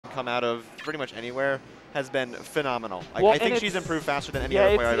come out of pretty much anywhere has been phenomenal. I think she's improved faster than any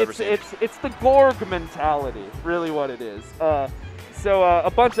other player I've ever seen. It's the Gorg mentality, really what it is. So a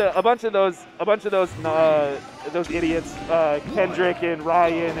bunch of those idiots, Kendrick and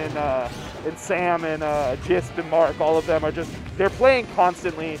Ryan and Sam and Jisp and Mark, all of them are they're playing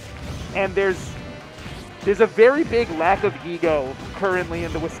constantly, and there's a very big lack of ego currently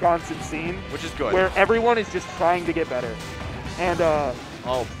in the Wisconsin scene, which is good. Where everyone is just trying to get better, and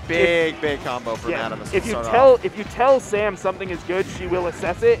big combo from Atomsk. If you tell Sam something is good, she will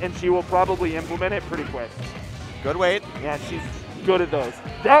assess it and she will probably implement it pretty quick. Good weight. Yeah, she's good at those.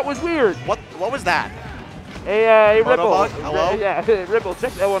 That was weird. What was that? A Ripple. Bug? Hello? Yeah, Ripple.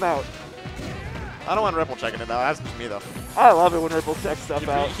 Check that one out. I don't want Ripple checking it out. That's just me though. I love it when Ripple checks stuff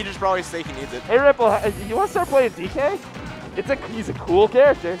out. He just probably say he needs it. Hey Ripple, you want to start playing DK? He's a cool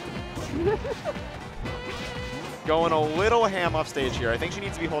character. Going a little ham off stage here. I think she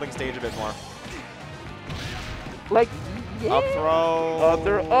needs to be holding stage a bit more. Like, yeah. Up throw.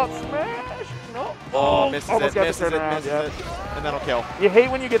 Up smash. No. Oh, misses it. Yeah. And that'll kill. You hate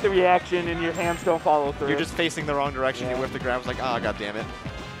when you get the reaction and your hands don't follow through. You're just facing the wrong direction. You whiff the grab. It's like, ah, god damn it.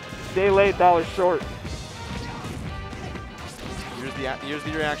 Day late, dollar short. Here's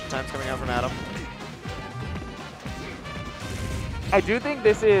the reaction times coming out from Adam. I do think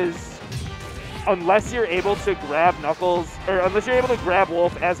this is, unless you're able to grab Knuckles, or unless you're able to grab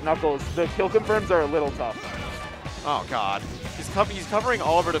Wolf as Knuckles, the kill confirms are a little tough. Oh god. He's covering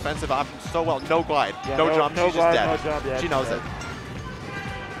all of her defensive options so well. No glide, no jump, no she's glide, just dead. No jump, yeah, she knows it.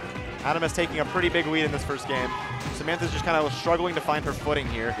 Adam is taking a pretty big lead in this first game. Samantha's just kind of struggling to find her footing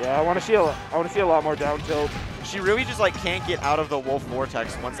here. Yeah, I want to see a lot more down tilt. She really just like can't get out of the Wolf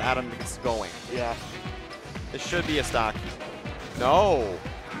vortex once Adam gets going. Yeah. This should be a stock. No.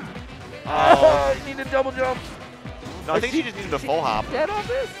 Oh, you need a double jump. No, I think she just needed a full hop. Get on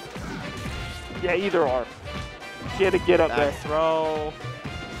this. Yeah, either or. She had to get up Back there. Throw.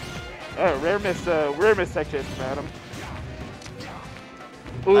 Rare miss tech chase from Adam.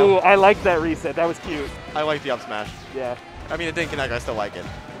 Ooh, I like that reset. That was cute. I like the up smash. Yeah. I mean, it didn't connect. I still like it.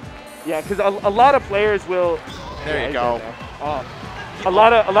 Yeah, because a lot of players will. There you go. A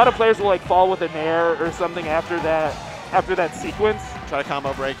lot of players will like fall with a nair or something after that sequence. Try to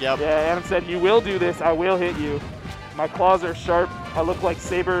combo break. Yep. Yeah, Adam said, "You will do this. I will hit you. My claws are sharp. I look like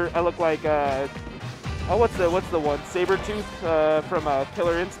Saber. I look like what's the one? Sabretooth from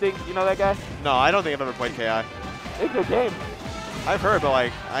Killer Instinct. You know that guy? No, I don't think I've ever played KI. It's a good game. I've heard, but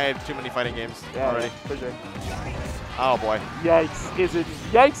like I have too many fighting games already. For sure. Oh boy. Yikes!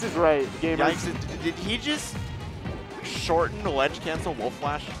 Yikes is right, gamers. Yikes! Did he just shorten ledge cancel Wolf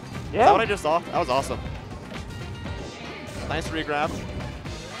Flash? Yeah. Is that what I just saw? That was awesome. Nice regrab.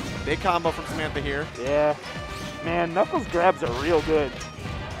 Big combo from Samantha here. Yeah. Man, Knuckles grabs are real good.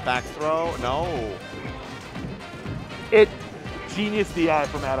 Back throw. No. Genius DI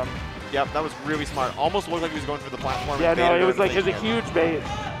from Adam. Yep, that was really smart. Almost looked like he was going for the platform. Yeah, no, it was a huge bait.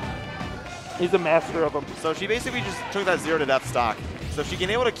 He's a master of them. So she basically just took that 0 to death stock. So if she can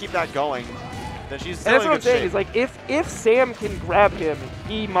able to keep that going, then she's still and that's in what I'm saying. shape. Is like if Sam can grab him,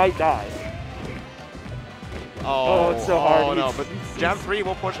 he might die. Oh, it's so hard. Oh no, but jab 3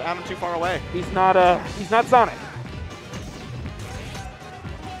 will push Adam too far away. He's not Sonic.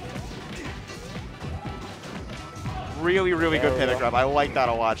 Really good pivot grab. I like that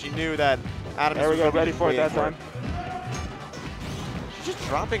a lot. She knew that Adam was ready for it that time. She's just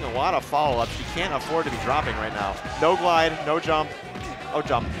dropping a lot of follow-ups. She can't afford to be dropping right now. No glide, no jump. Oh,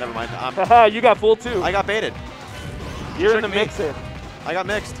 jump. Never mind. You got fooled too. I got baited. You're in the mix in. I got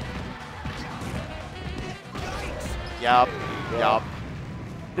mixed. Yup. Yup.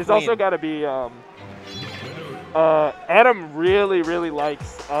 There's also got to be Adam really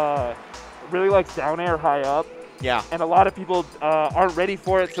likes down air high up. Yeah. And a lot of people aren't ready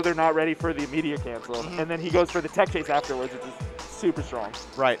for it, so they're not ready for the immediate cancel. And then he goes for the tech chase afterwards, which is super strong.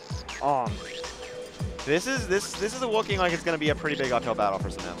 Right. This is looking like it's going to be a pretty big uphill battle for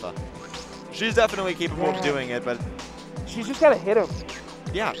Samantha. She's definitely capable of doing it, but she's just got to hit him.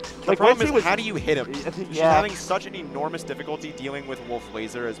 Yeah. The problem is, how do you hit him? She's having such an enormous difficulty dealing with Wolf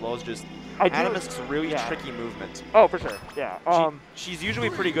Laser as well as just Atomsk's really tricky movement. Oh, for sure. Yeah. She's usually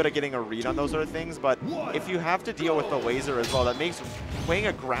pretty good at getting a read on those sort of things, but if you have to deal with the laser as well, that makes playing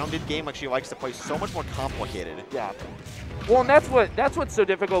a grounded game like she likes to play so much more complicated. Yeah. Well, and that's what's so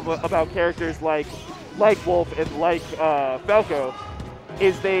difficult about characters like Wolf and like Falco,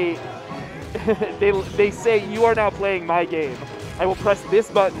 is they say, you are now playing my game. I will press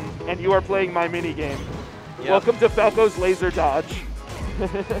this button, and you are playing my mini game. Yep. Welcome to Falco's laser dodge.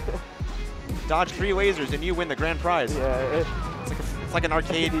 Dodge 3 lasers, and you win the grand prize. Yeah. It's It's like an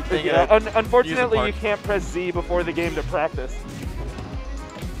arcade thing. Yeah, unfortunately, you can't press Z before the game to practice.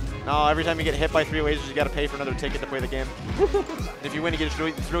 No, every time you get hit by 3 lasers, you got to pay for another ticket to play the game. If you win, you get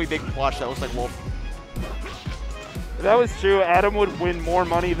this really big plush that looks like Wolf. If that was true, Adam would win more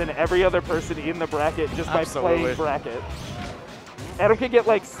money than every other person in the bracket just by playing bracket. Adam could get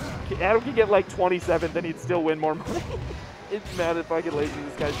like 27th, and he'd still win more money. It's mad at fucking lazy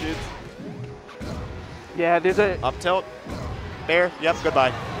this guy shoots. Yeah, there's a up tilt. Bear. Yep.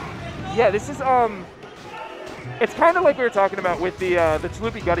 Goodbye. Yeah, this is it's kind of like we were talking about with the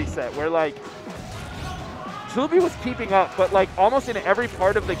Chalupi Gutty set, where like Chalupi was keeping up, but like almost in every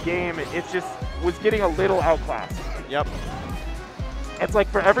part of the game, it just was getting a little outclassed. Yep. It's like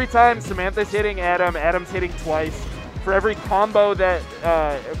for every time Samantha's hitting Adam, Adam's hitting twice. For every combo that,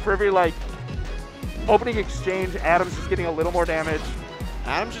 for every like opening exchange, Adam's just getting a little more damage.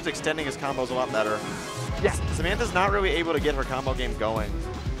 Adam's just extending his combos a lot better. Yeah. Samantha's not really able to get her combo game going.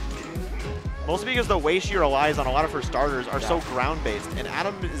 Mostly because the way she relies on a lot of her starters are so ground-based, and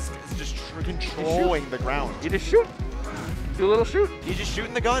Adam is just controlling the ground. You just shoot. Do a little shoot. He's just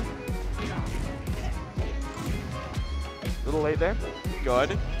shooting the gun. A little late there.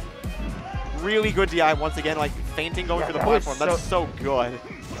 Good. Really good DI once again, like fainting going through the platform. That's so good.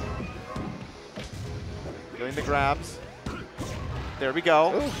 Doing the grabs. There we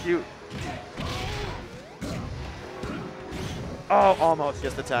go. Oh, shoot. Oh, almost.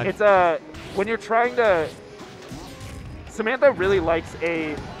 Just the tag. It's when you're trying to. Samantha really likes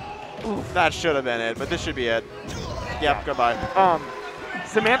a. Oof. That should have been it, but this should be it. Yep, yeah. Goodbye.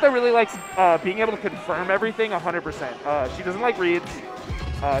 Samantha really likes being able to confirm everything 100%. She doesn't like reads.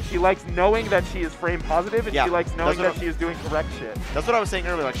 She likes knowing that she is frame positive, and she likes knowing that she is doing correct shit. That's what I was saying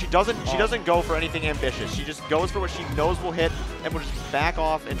earlier. Like she doesn't go for anything ambitious. She just goes for what she knows will hit, and will just back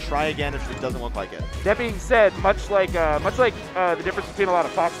off and try again if it doesn't look like it. That being said, much like the difference between a lot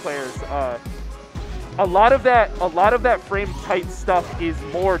of Fox players, a lot of that frame tight stuff is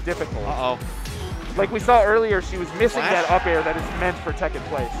more difficult. Like we saw earlier, she was missing that up air that is meant for tech in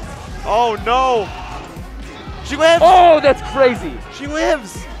place. Oh no! She lives! Oh, that's crazy! She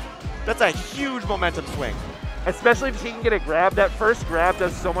lives! That's a huge momentum swing. Especially if she can get a grab. That first grab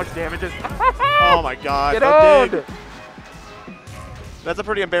does so much damage. Oh my god. Get owned! That's a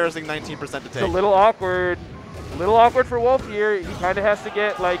pretty embarrassing 19% to take. It's a little awkward. A little awkward for Wolf here. He kind of has to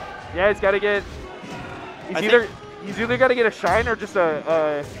get, like, he's got to get... He's either got to get a shine or just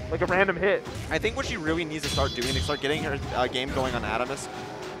a random hit. I think what she really needs to start doing to start getting her game going on Atomsk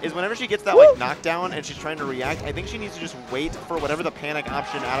is whenever she gets that like knockdown and she's trying to react, I think she needs to just wait for whatever the panic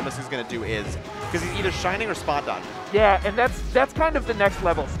option Atomsk is going to do is, because he's either shining or spot dodging. Yeah, and that's kind of the next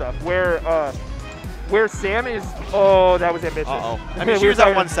level stuff where Sam is. Oh, that was ambitious. I mean, she was at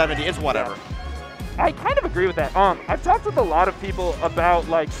 170. It's whatever. Yeah. I kind of agree with that. I've talked with a lot of people about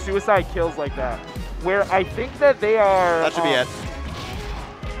like suicide kills like that, where I think that they are. That should be it.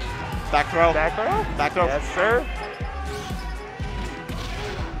 Back throw. Back throw. Back throw. Yes, sir.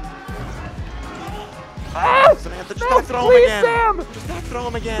 Ah! Samantha, just don't throw him again. Sam! Just don't throw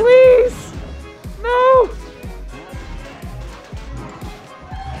him again. Please! No!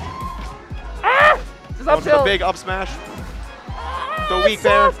 Ah! Just up the big up smash. The weak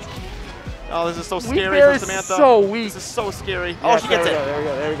bear. Oh, this is so scary for Samantha. So weak. This is so scary. Yeah, oh, she gets it.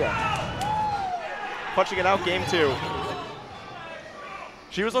 There we go. Punching it out, game 2.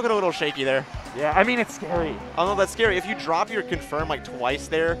 She was looking a little shaky there. Yeah, I mean, it's scary. Oh, no, that's scary. If you drop your confirm like twice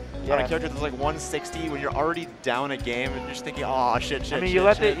there on a character that's like 160 when you're already down a game and you're just thinking, oh, shit. I mean, you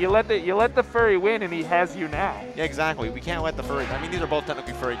let the furry win and he has you now. Yeah, exactly. We can't let the furry. I mean, these are both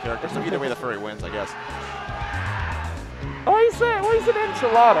technically furry characters, so either way the furry wins, I guess. Oh, he said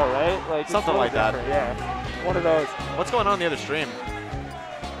enchilada, right? Like something like that. Yeah, one of those. What's going on in the other stream?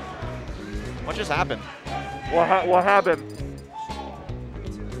 What just happened? What happened?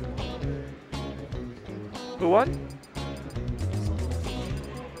 Who won?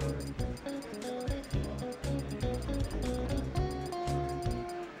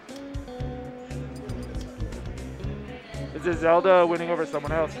 Is it Zelda winning over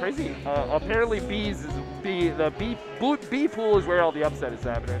someone else? Crazy. Apparently, Bees is the B pool is where all the upset is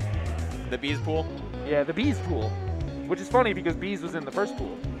happening. The Bees pool? Yeah, the Bees pool. Which is funny because Bees was in the first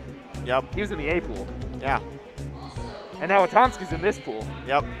pool. Yep. He was in the A pool. Yeah. And now Atomsk is in this pool.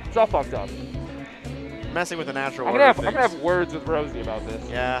 Yep. It's all fucked up. Messing with the natural order. I'm gonna have words with Rosie about this.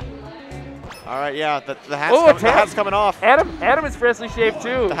 Yeah. All right. Yeah. The hat's coming off. Adam is freshly shaved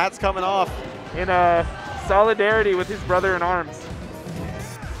too. The hat's coming off. In solidarity with his brother in arms.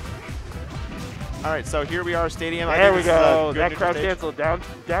 All right. So here we are, stadium. There we go. That crowd cancel down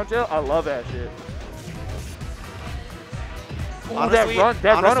tilt. I love that shit. Honestly,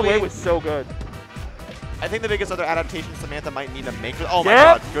 that runaway was so good. I think the biggest other adaptation Samantha might need to make. Oh my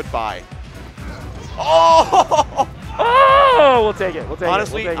Yep. God! Goodbye. Oh! Oh, we'll take it. We'll take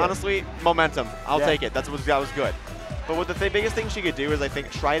honestly, it. We'll take honestly, momentum. I'll Yeah. take it. That was good. But what the biggest thing she could do is, I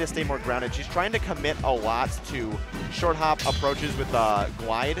think, try to stay more grounded. She's trying to commit a lot to short hop approaches with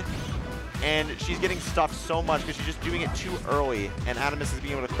glide, and she's getting stuffed so much because she's just doing it too early. And Atomsk is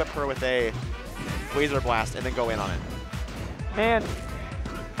being able to clip her with a laser blast and then go in on it. Man,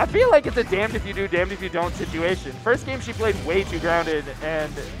 I feel like it's a damned if you do, damned if you don't situation. First game she played way too grounded,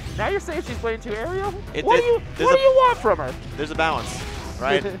 and now you're saying she's playing too aerial? What do you want from her? There's a balance,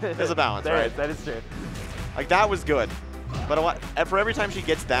 right? There's a balance, right? That is true. Like, that was good. But for every time she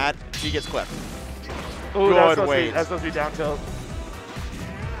gets that, she gets clipped. Ooh, Good weight. That's supposed to be down tilt.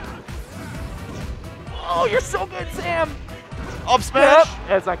 Oh, you're so good, Sam! Up smash! Yep.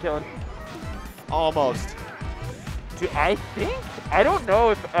 That's not killing. Almost. Dude, I don't know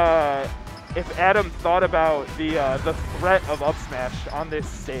if Adam thought about the threat of up smash on this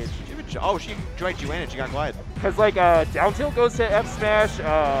stage. Oh, she tried Juan and she got glide. Because like down tilt goes to up smash,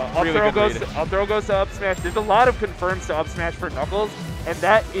 up throw goes to up smash. There's a lot of confirms to up smash for Knuckles, and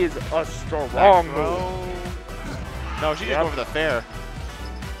that is a strong move. No, she just went for the fair.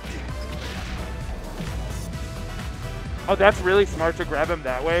 Oh, that's really smart to grab him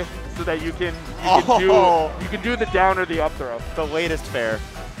that way, so that you can do the down or the up throw. The latest fair.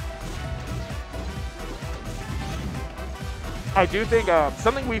 I do think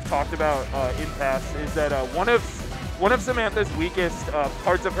something we've talked about in past is that one of Samantha's weakest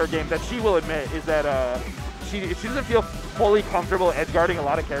parts of her game that she will admit is that she doesn't feel fully comfortable edge guarding a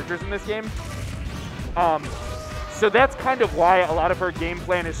lot of characters in this game. So that's kind of why a lot of her game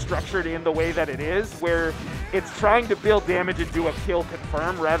plan is structured in the way that it is, where it's trying to build damage and do a kill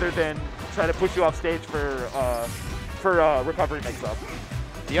confirm rather than try to push you off stage for recovery mix-up.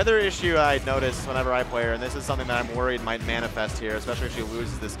 The other issue I notice whenever I play her, and this is something that I'm worried might manifest here, especially if she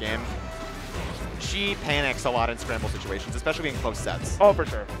loses this game, she panics a lot in scramble situations, especially in close sets. Oh, for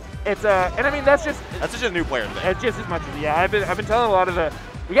sure. It's and I mean that's just a new player thing. It's just as much as I've been telling a lot of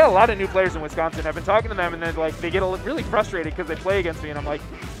we got a lot of new players in Wisconsin. I've been talking to them, and then like they get really frustrated because they play against me, and I'm like,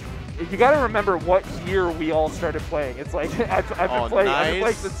 you got to remember what year we all started playing. It's like I've been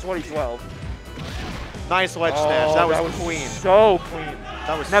playing since 2012. Nice ledge smash. That was clean. So clean.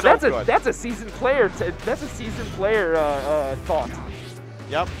 That was now so good. That's a seasoned player. That's a seasoned player thought.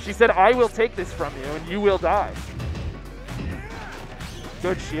 Yep. She said, "I will take this from you, and you will die."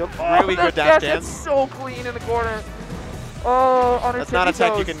 Good shield. Really good dash dance. That's so clean in the corner. Oh, on her That's not a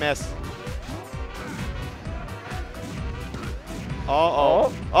tech you can miss.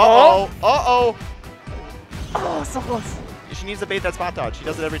 Uh-oh. Uh-oh. Uh-oh. Oh, so close. She needs to bait that spot dodge. She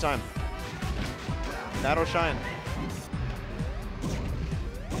does it every time. That'll shine.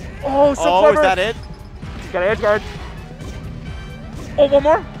 Oh, so clever. Is that it? Got an edge guard. Oh, one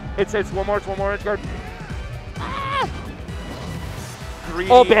more. It's one more edge guard. Ah.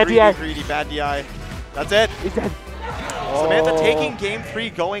 Greedy, bad DI. Greedy, bad DI. That's it. He's dead. Samantha taking game 3,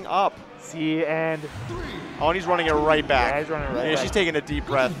 going up. See, and... Oh, and he's running it right back. Yeah, he's running it right back. She's taking a deep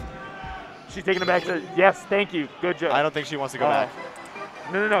breath. She's taking it back to... Yes, thank you. Good job. I don't think she wants to go back.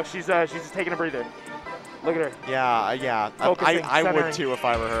 No. She's just taking a breather. Look at her. Yeah. I would too if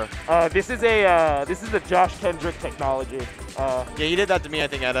I were her. This is a Josh Kendrick technology. Yeah, he did that to me, I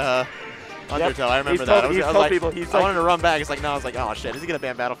think, at Undertow. Yep. I remember that. I wanted to run back. It's like, no, I was like, oh shit, is he gonna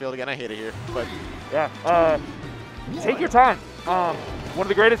ban Battlefield again? I hate it here. But yeah. Take your time. One of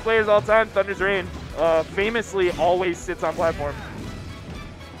the greatest players of all time, Thunder's Reign, famously always sits on platform.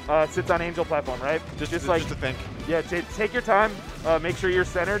 Sits on Angel platform, right? Just to think. Yeah, take your time. Make sure you're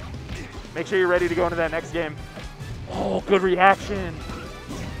centered. Make sure you're ready to go into that next game. Oh, good reaction.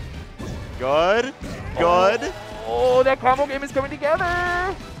 Good. Oh, that combo game is coming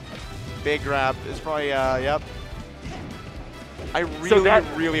together. Big grab. It's probably, yep. I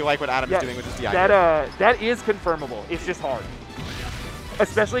really like what Adam is doing with this DI. That is confirmable. It's just hard.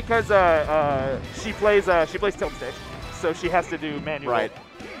 Especially because she plays tilt stage, so she has to do manual. Right.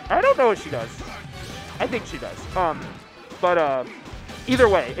 I don't know what she does. I think she does. But either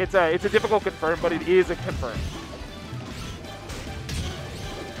way, it's a difficult confirm, but it is a confirm.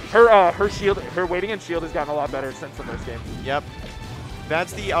 Her shield, her waiting and shield has gotten a lot better since the first game. Yep.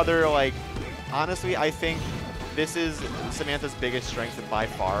 That's the other, like, honestly, I think this is Samantha's biggest strength by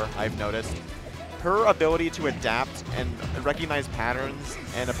far, I've noticed. Her ability to adapt and recognize patterns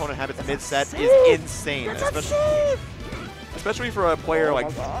and opponent habits mid-set is insane. Especially for a player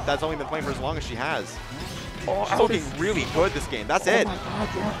like that's only been playing for as long as she has. She's looking really good this game. That's it. My God,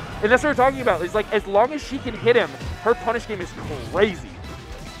 yeah. And that's what we're talking about. It's like as long as she can hit him Her punish game is crazy.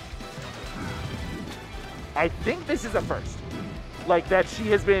 I think this is a first. Like, that she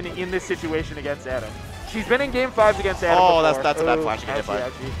has been in this situation against Adam. She's been in game 5s against Adam before. That's a bad flash to get hit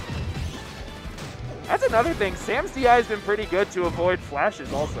by. That's another thing. Sam's DI has been pretty good to avoid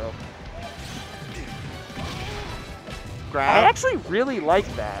flashes also. Grab. I actually really like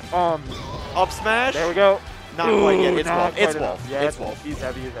that. Up smash. There we go. Not quite yet. It's not Wolf. quite It's enough. Wolf. Yeah, It's Wolf. She's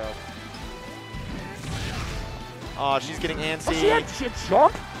heavy though. Oh, she's getting antsy. Oh, she had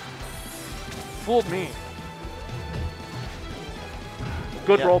jump? Fooled me.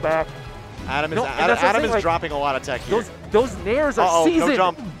 Good Yep. roll back. Adam is, No, Adam is like, dropping a lot of tech here. Those nairs are seasoned. No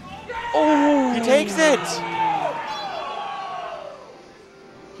jump. Oh, He takes it.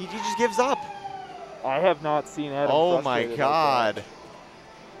 He just gives up. I have not seen Adam. Oh my frustrated god. like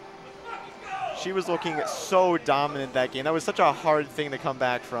She was looking so dominant that game. That was such a hard thing to come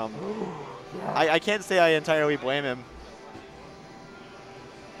back from. Yeah. I can't say I entirely blame him.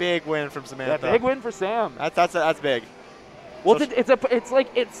 Big win from Samantha. Yeah, big win for Sam. That's big. Well, So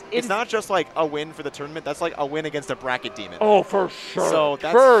it's not just like a win for the tournament. That's like a win against a bracket demon. Oh, for sure. So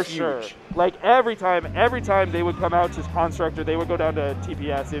that's for huge. sure. Like every time they would come out to Constructor, they would go down to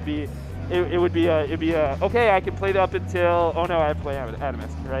TPS. It'd be okay. I can play it up until, oh no, I play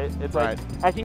Atomsk, right? It's like Right. I can